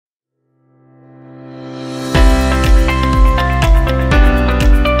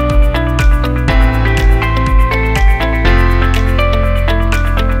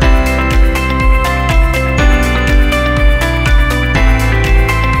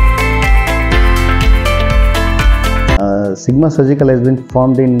Sigma Surgical has been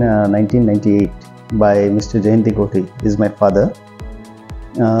formed in 1998 by Mr. Jayanti Koti, is my father.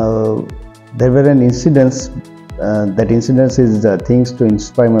 There were an incidents. That incidents is things to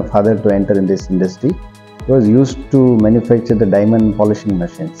inspire my father to enter in this industry. He was used to manufacture the diamond polishing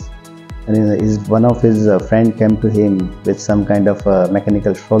machines, and one of his friend came to him with some kind of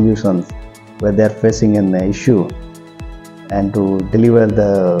mechanical solutions where they are facing an issue, and to deliver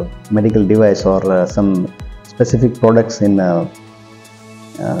the medical device or some specific products in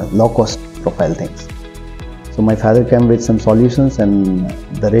low cost profile things. So my father came with some solutions, and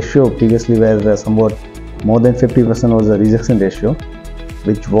the ratio previously were somewhat more than 50% was the rejection ratio,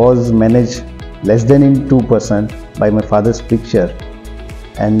 which was managed less than in 2% by my father's picture.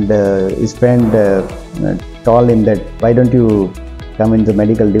 And his friend told him that, why don't you come in the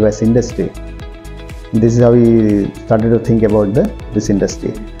medical device industry? This is how he started to think about this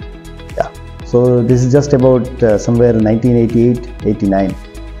industry. Yeah. So this is just about somewhere 1988-89,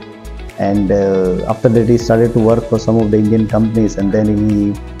 and after that he started to work for some of the Indian companies, and then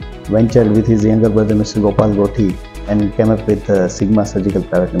he ventured with his younger brother Mr. Gopal Rothi and came up with Sigma Surgical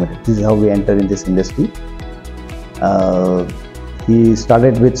Pvt Limited. This is how we entered in this industry. He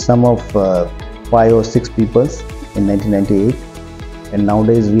started with some of 5 or 6 people in 1998, and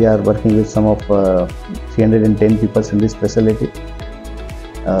nowadays we are working with some of 310 people in this facility.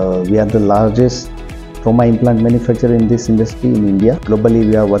 We are the largest trauma implant manufacturer in this industry in India. Globally,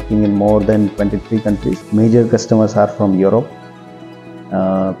 we are working in more than 23 countries. Major customers are from Europe.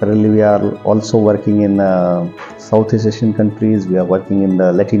 Currently, we are also working in Southeast Asian countries. We are working in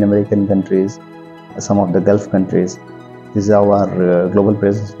the Latin American countries, some of the Gulf countries. This is our global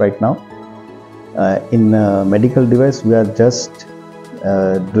presence right now. In medical device, we are just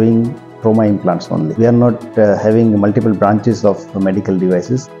doing trauma implants only. We are not having multiple branches of medical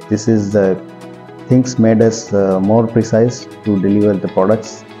devices. This is the things made us more precise to deliver the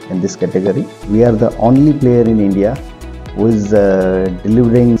products in this category. We are the only player in India who is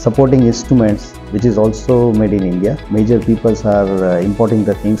delivering supporting instruments, which is also made in India. Major peoples are importing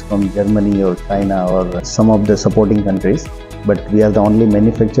the things from Germany or China or some of the supporting countries, but we are the only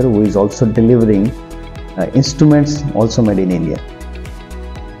manufacturer who is also delivering instruments also made in India.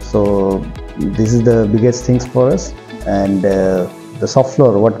 So this is the biggest things for us, and the soft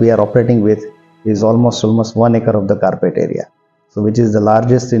floor what we are operating with is almost 1 acre of the carpet area, so which is the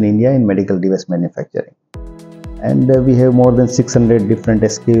largest in India in medical device manufacturing. And we have more than 600 different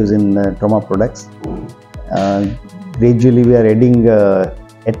SKUs in trauma products. Gradually we are adding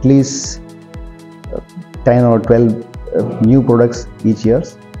at least 10 or 12 new products each year.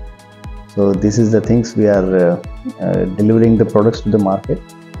 So this is the things we are delivering the products to the market.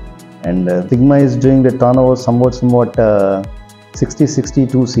 And Sigma is doing the turnover somewhat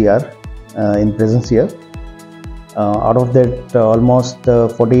 60-62 CR in present year. Out of that, almost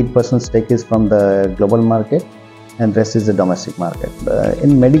 48% stake is from the global market, and rest is the domestic market.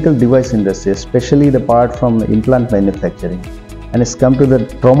 In medical device industry, especially the part from implant manufacturing, and it's come to the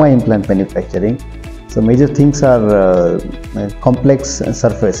trauma implant manufacturing. So major things are complex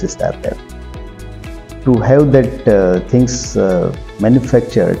surfaces that are there. To have that things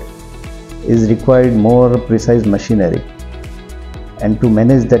manufactured is required more precise machinery, and to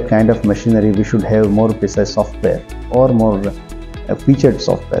manage that kind of machinery we should have more precise software or more featured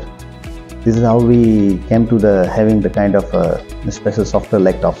software. This is how we came to having the kind of special software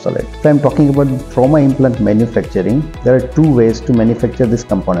like TopSolid. If I am talking about trauma implant manufacturing, there are 2 ways to manufacture this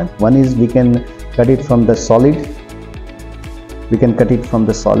component. One is we can cut it from the solid.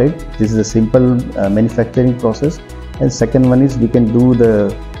 This is a simple manufacturing process. And second one is we can do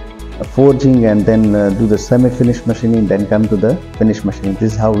the forging and then do the semi-finished machining, then come to the finished machining.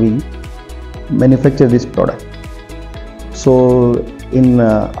 This is how we manufacture this product. So in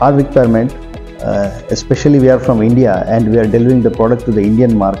our requirement, especially we are from India and we are delivering the product to the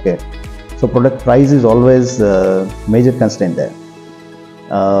Indian market, so product price is always major constraint there.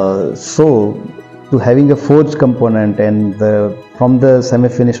 So to having a forged component and from the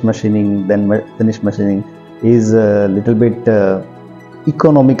semi-finished machining then finished machining is a little bit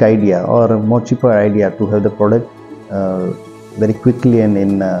economic idea or a more cheaper idea to have the product very quickly, and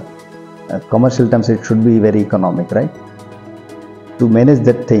in commercial terms it should be very economic, right? To manage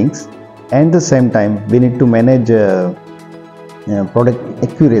that things, and the same time we need to manage product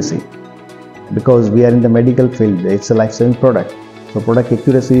accuracy, because we are in the medical field. It's a life-saving product, so product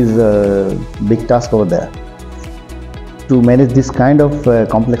accuracy is a big task over there. To manage this kind of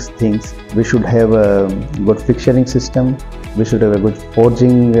complex things, we should have a good fixturing system, we should have a good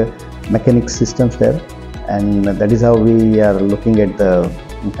forging mechanics systems there, and that is how we are looking at the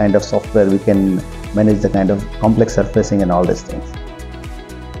kind of software we can manage the kind of complex surfacing and all these things.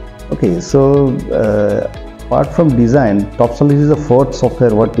 Okay, so apart from design, TopSolid is the fourth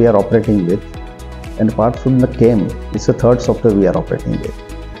software what we are operating with, and apart from the CAM, it's the third software we are operating with.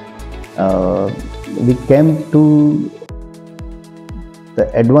 We came to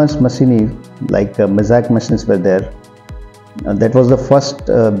the advanced machining, like mosaic machines were there. That was the first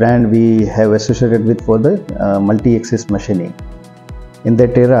brand we have associated with for the multi-axis machining. In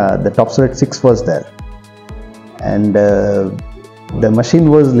that era, the TopSolid 6 was there, and the machine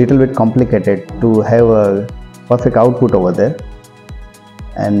was little bit complicated to have a perfect output over there,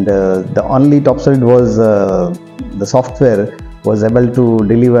 and the only TopSolid was the software was able to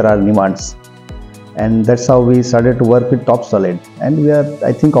deliver our demands, and that's how we started to work with TopSolid. And we are,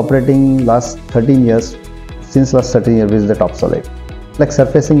 I think, operating since last 13 years with the TopSolid. Like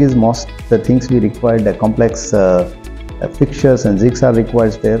surfacing is most the things we required, the complex fixtures and jigs are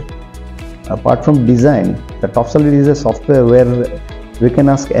required there. Apart from design, the TopSolid is a software where we can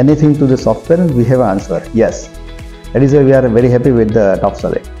ask anything to the software and we have an answer. Yes, that is why we are very happy with the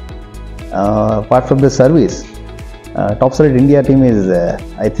TopSolid. Apart from the service, TopSolid India team is,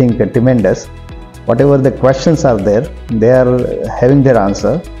 I think, tremendous. Whatever the questions are there, they are having their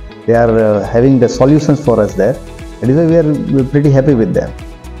answer. They are having the solutions for us there. That is why we're pretty happy with them.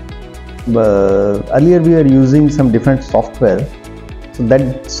 Earlier we were using some different software. So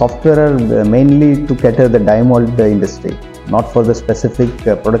that software are mainly to cater the die mold industry, not for the specific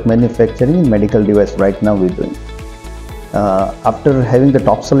product manufacturing in medical device. Right now we're doing. After having the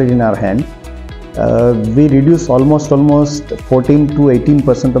TopSolid in our hand, we reduce almost 14 to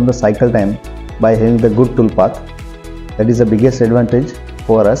 18% of the cycle time by having the good tool path. That is the biggest advantage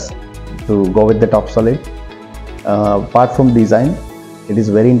for us to go with the TopSolid. Apart from design, it is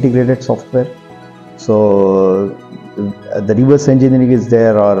very integrated software. So the reverse engineering is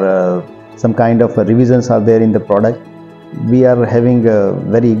there, or some kind of revisions are there in the product. We are having a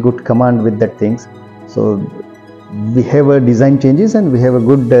very good command with that things. So we have a design changes and we have a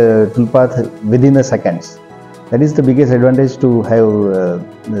good toolpath within the seconds. That is the biggest advantage to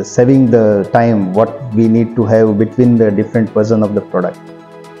have saving the time what we need to have between the different version of the product.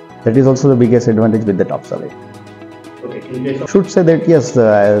 That is also the biggest advantage with the TopSolid. Okay, should say that yes,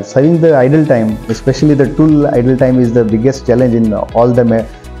 saving the idle time, especially the tool idle time, is the biggest challenge in all the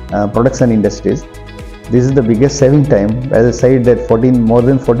production industries. This is the biggest saving time. As I said, that more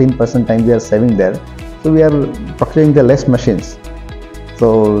than 14% time we are saving there. So we are procuring the less machines.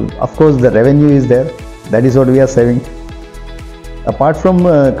 So of course the revenue is there. That is what we are saving. Apart from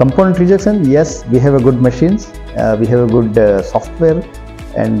component rejection, yes, we have a good machines. We have a good software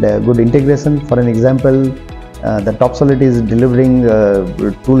and good integration. For an example, the TopSolid is delivering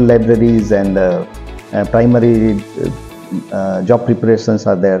tool libraries and primary job preparations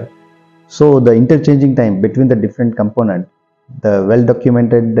are there. So the interchanging time between the different component, the well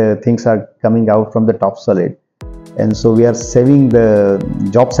documented things are coming out from the TopSolid, and so we are saving the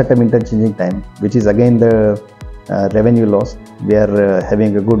job setup interchanging time, which is again the revenue loss. We are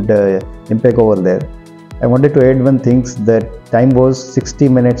having a good impact over there. I wanted to add one thing, that time was 60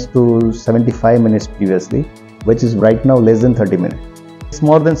 minutes to 75 minutes previously, which is right now less than 30 minutes. It's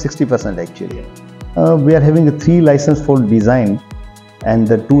more than 60% actually. We are having a 3 license for design and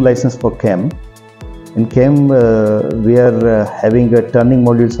the 2 license for CAM. In CAM, we are having turning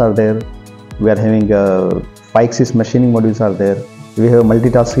modules are there. We are having 5-axis machining modules are there. We have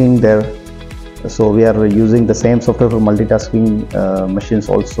multitasking there. So we are using the same software for multitasking machines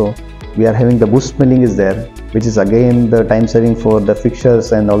also. We are having the boost milling is there, which is again the time saving for the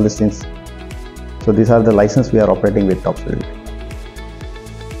fixtures and all these things. So these are the license we are operating with TopSolid.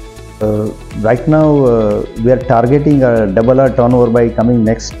 Right now we are targeting a double our turnover by coming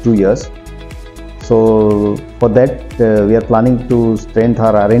next 2 years. So for that we are planning to strengthen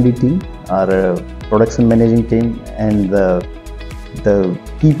our R&D team, our production managing team, and the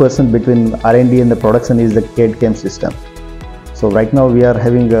key person between R&D and the production is the CAD/CAM system. So right now we are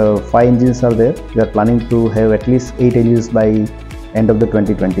having 5 engines are there. We are planning to have at least 8 engines by end of the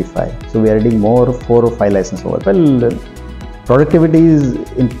 2025. So we are adding more 4 or 5 license over. Well, productivity is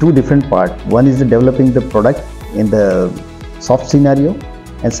in 2 different parts. One is the developing the product in the soft scenario,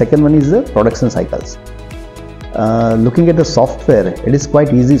 and second one is the production cycles. Looking at the software, it is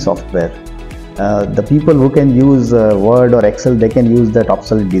quite easy software. The people who can use Word or Excel, they can use the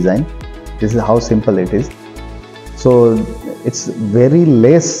TopSolid design. This is how simple it is. So it's very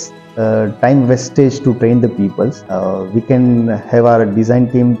less time wastage to train the people. We can have our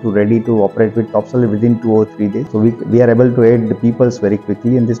design team ready to operate with TopSolid within 2 or 3 days. So we are able to add the peoples very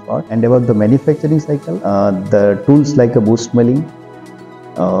quickly in this part. And about the manufacturing cycle, the tools like a boost milling,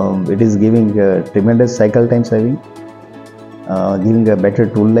 It is giving tremendous cycle time saving, giving a better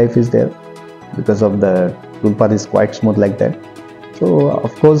tool life is there because of the tool path is quite smooth like that. So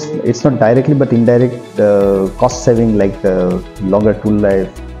of course it's not directly but indirect cost saving, like longer tool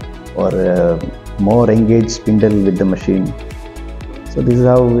life or more engaged spindle with the machine. So this is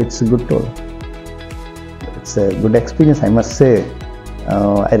how it's a good tool. It's a good experience, I must say.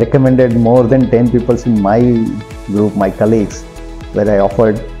 I recommended more than 10 people in my group, my colleagues, where I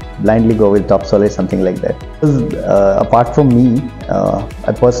offered blindly go with TopSolid, something like that. Because, apart from me,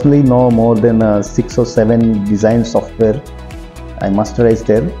 I personally know more than 6 or 7 design software I masterized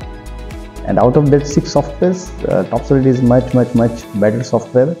there, and out of that 6 softwares, TopSolid is much better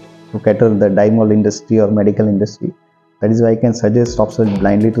software to cater the die mold industry or medical industry. That is why I can suggest TopSolid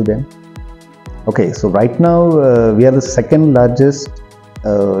blindly to them. Okay, so right now we are the second largest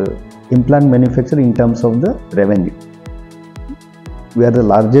implant manufacturer in terms of the revenue. We are the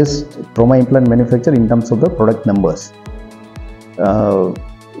largest trauma implant manufacturer in terms of the product numbers.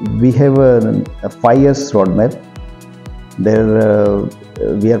 We have a 5 years roadmap. There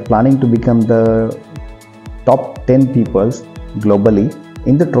we are planning to become the top 10 people globally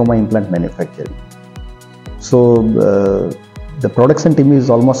in the trauma implant manufacturing. So the production team is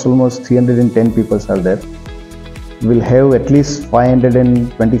almost 310 people are there. We will have at least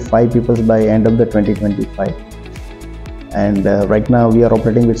 525 people by end of the 2025. And right now we are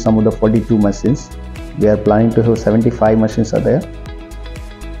operating with some of the 42 machines. We are planning to have 75 machines are there.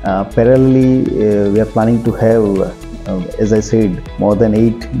 Parallelly, we are planning to have, as I said, more than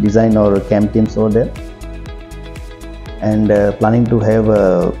 8 design or CAM teams over there, and planning to have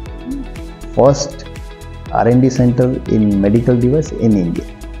a first R&D center in medical device in India.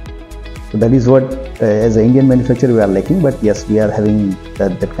 So that is what, as an Indian manufacturer, we are lacking, but yes, we are having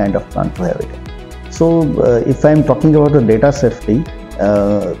that kind of plan to have it. So if I am talking about the data safety,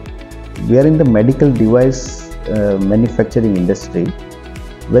 we are in the medical device manufacturing industry.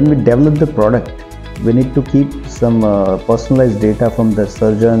 When we develop the product, we need to keep some personalized data from the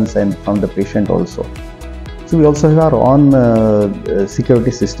surgeons and from the patient also. So we also have our own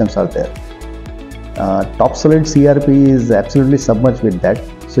security systems are there. TopSolid CRP is absolutely submerged with that.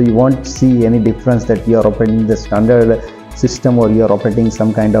 So you won't see any difference that you are operating the standard system or you are operating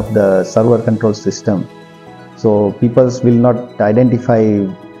some kind of the server control system. So people will not identify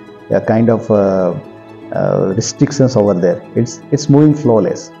a kind of restrictions over there. It's moving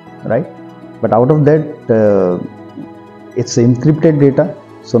flawless, right? But out of that, it's encrypted data,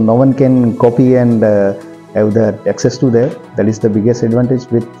 so no one can copy and have the access to there. That is the biggest advantage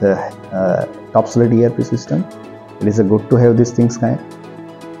with TopSolid ERP system. It is good to have these things.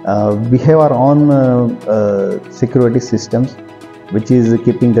 We have our own security systems, which is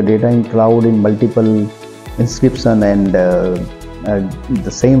keeping the data in cloud in multiple inscription, and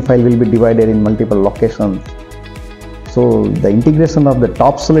the same file will be divided in multiple locations. So the integration of the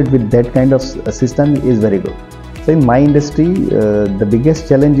TopSolid with that kind of system is very good. So in my industry, the biggest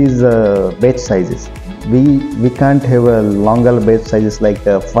challenge is batch sizes. We can't have a longer batch sizes like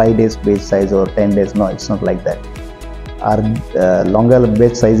 5 days batch size or 10 days. No, it's not like that. Our longer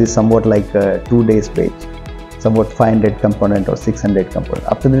batch size is somewhat like 2 days batch, somewhat 500 component or 600 component.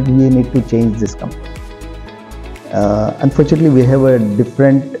 After that, we need to change this component. Unfortunately, we have a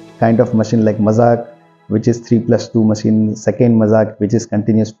different kind of machine like Mazak, which is 3+2 machine. Second Mazak, which is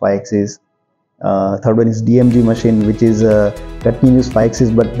continuous 5-axis. Third one is DMG machine, which is continuous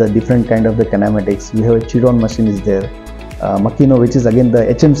 5-axis but the different kind of the kinematics. We have a Chiron machine is there. Makino, which is again the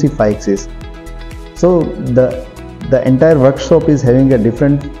HMC 5-axis. So the entire workshop is having a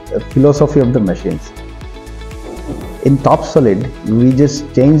different philosophy of the machines. In TopSolid, we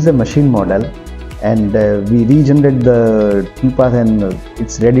just change the machine model and we regenerate the tool path and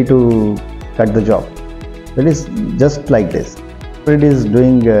it's ready to cut the job. That is just like this. It is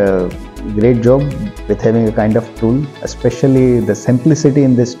doing a great job with having a kind of tool, especially the simplicity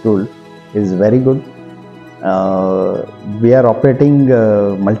in this tool is very good. We are operating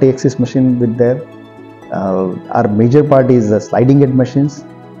multi-axis machine with there. Our major part is the sliding edge machines.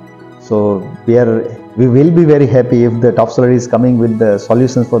 So we will be very happy if the TopSolid is coming with the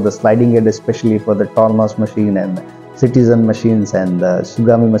solutions for the sliding edge, especially for the Tornos machine and Citizen machines and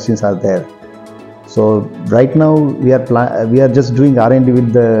Sugami machines are there. So right now we are just doing R&D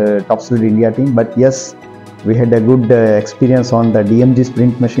with the TopSolid India team, but yes, we had a good experience on the DMG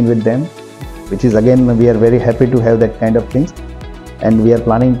sprint machine with them, which is again we are very happy to have that kind of things, and we are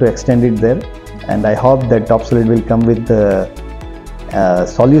planning to extend it there. And I hope that TopSolid will come with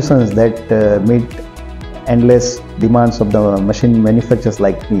solutions that meet endless demands of the machine manufacturers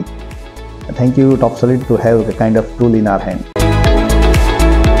like me. Thank you TopSolid to have a kind of tool in our hand.